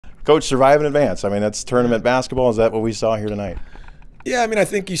Coach, survive in advance. I mean, that's tournament basketball. Is that what we saw here tonight? Yeah, I mean, I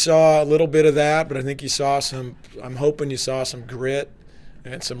think you saw a little bit of that, but I think you saw some – I'm hoping you saw some grit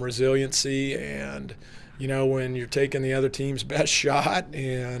and some resiliency. And, you know, when you're taking the other team's best shot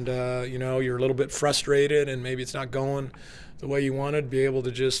and, you know, you're a little bit frustrated and maybe it's not going the way you wanted, be able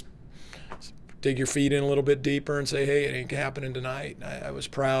to just dig your feet in a little bit deeper and say, hey, it ain't happening tonight. I was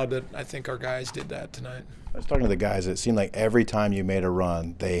proud that I think our guys did that tonight. I was talking to the guys. It seemed like every time you made a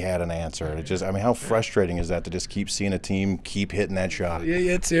run, they had an answer. It just, I mean, how frustrating is that to just keep seeing a team keep hitting that shot?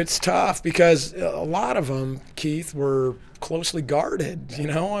 Yeah, it's tough because a lot of them, Keith, were closely guarded. You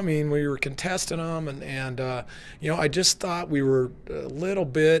know, I mean, we were contesting them, and you know, I just thought we were a little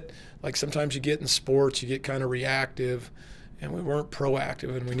bit like sometimes you get in sports, you get kind of reactive, and we weren't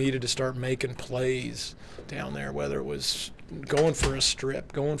proactive, and we needed to start making plays down there, whether it was going for a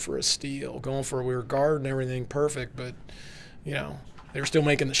strip, going for a steal, we were guarding everything perfect, but, you know, they were still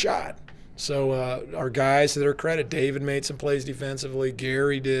making the shot. So our guys, to their credit, David made some plays defensively,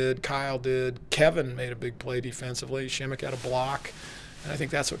 Gary did, Kyle did, Kevin made a big play defensively, Shimmick had a block, and I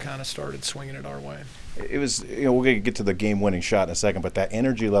think that's what kind of started swinging it our way. It was, you know, we're going to get to the game-winning shot in a second, but that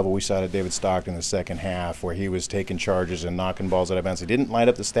energy level we saw at David Stockton in the second half where he was taking charges and knocking balls out of bounds. He didn't light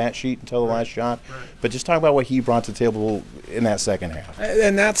up the stat sheet until the last shot, but just talk about what he brought to the table in that second half.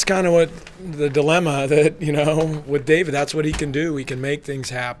 And that's kind of what the dilemma that, you know, with David, that's what he can do. He can make things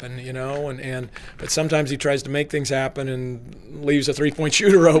happen, you know, but sometimes he tries to make things happen and leaves a three-point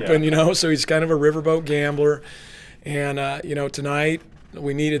shooter open, you know, so he's kind of a riverboat gambler. And, you know, tonight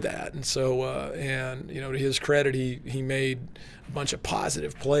we needed that. And so, and, you know, to his credit, he made a bunch of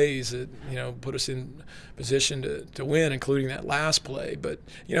positive plays that, you know, put us in position to win, including that last play. But,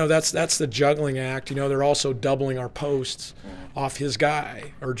 you know, that's the juggling act. You know, they're also doubling our posts off his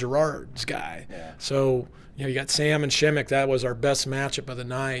guy or Gerard's guy. Yeah. So, you know, you got Sam and Shimmick. That was our best matchup of the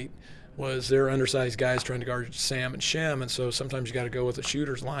night. Was they're undersized guys trying to guard Sam and Shem, and so sometimes you got to go with the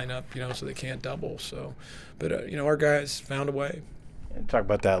shooters lineup, you know, so they can't double. So, but you know, our guys found a way. And talk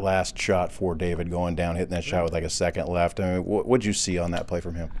about that last shot for David going down, hitting that shot with like a second left. I mean, what'd you see on that play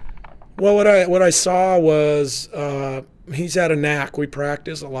from him? Well, what I saw was he's had a knack. We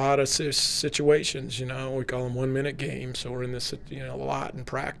practice a lot of situations, you know. We call them 1-minute games, so we're in this, you know, a lot in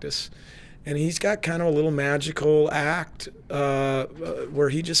practice. And he's got kind of a little magical act where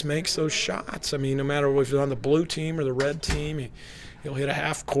he just makes those shots. I mean, no matter if he's on the blue team or the red team, he'll hit a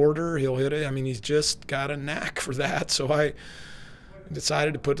half quarter. He'll hit it. I mean, he's just got a knack for that. So I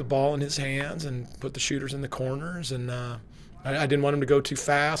decided to put the ball in his hands and put the shooters in the corners. And I didn't want him to go too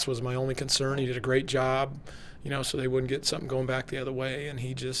fast was my only concern. He did a great job, you know, so they wouldn't get something going back the other way. And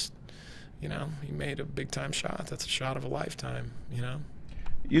he just, you know, he made a big-time shot. That's a shot of a lifetime, you know.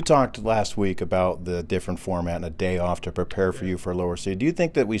 You talked last week about the different format and a day off to prepare for you for lower seed. Do you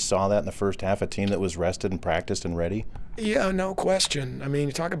think that we saw that in the first half, a team that was rested and practiced and ready? Yeah, no question. I mean,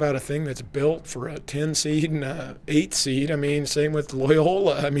 you talk about a thing that's built for a 10 seed and a 8 seed. I mean, same with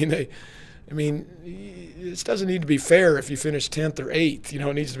Loyola. I mean, this doesn't need to be fair if you finish 10th or 8th. You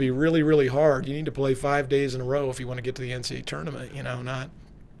know, it needs to be really, really hard. You need to play 5 days in a row if you want to get to the NCAA tournament, you know, not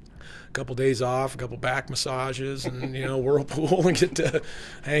a couple days off, a couple back massages, and, you know, whirlpool and get to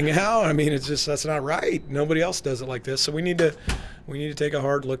hang out. I mean, it's just, that's not right. Nobody else does it like this. So we need to take a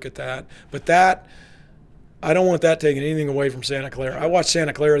hard look at that. But that, I don't want that taking anything away from Santa Clara. I watched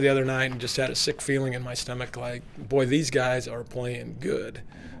Santa Clara the other night and just had a sick feeling in my stomach like, boy, these guys are playing good.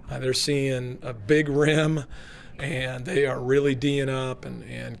 They're seeing a big rim, and they are really D'ing up,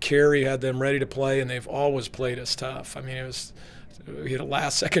 and Kerry had them ready to play, and they've always played us tough. I mean, we had a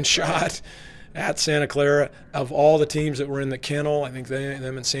last-second shot at Santa Clara. Of all the teams that were in the kennel, I think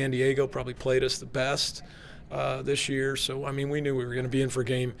them and San Diego probably played us the best this year. So, I mean, we knew we were going to be in for a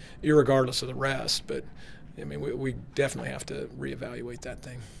game irregardless of the rest. But, I mean, we definitely have to reevaluate that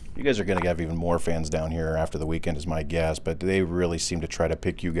thing. You guys are going to have even more fans down here after the weekend is my guess, but they really seem to try to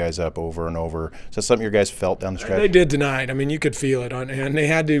pick you guys up over and over. Is that something your guys felt down the stretch? They did tonight. I mean, you could feel it. And they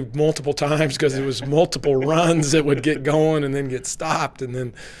had to multiple times because it was multiple runs that would get going and then get stopped, and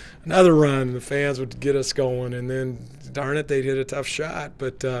then another run, and the fans would get us going, and then, darn it, they'd hit a tough shot.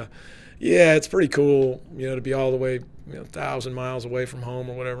 But, yeah, it's pretty cool, you know, to be all the way, 1,000 miles away from home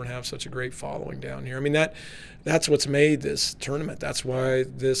or whatever and have such a great following down here. I mean, that's what's made this tournament. That's why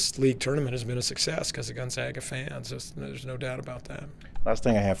this league tournament has been a success, because of Gonzaga fans. There's no doubt about that. Last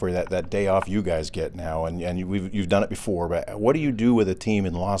thing I have for you, that day off you guys get now, and you've done it before, but what do you do with a team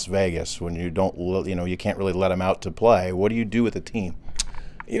in Las Vegas when you don't, you can't really let them out to play? What do you do with a team?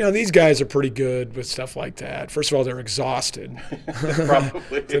 You know, these guys are pretty good with stuff like that. First of all, they're exhausted.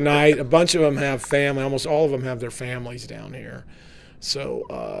 Probably. Tonight, a bunch of them have family. Almost all of them have their families down here.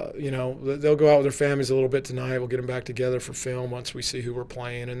 So, you know, they'll go out with their families a little bit tonight. We'll get them back together for film once we see who we're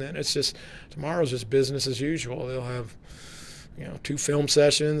playing. And then it's just tomorrow's just business as usual. They'll have, you know, 2 film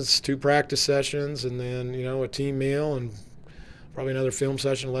sessions, 2 practice sessions, and then, you know, a team meal and probably another film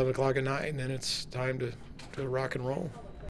session 11 o'clock at night. And then it's time to rock and roll.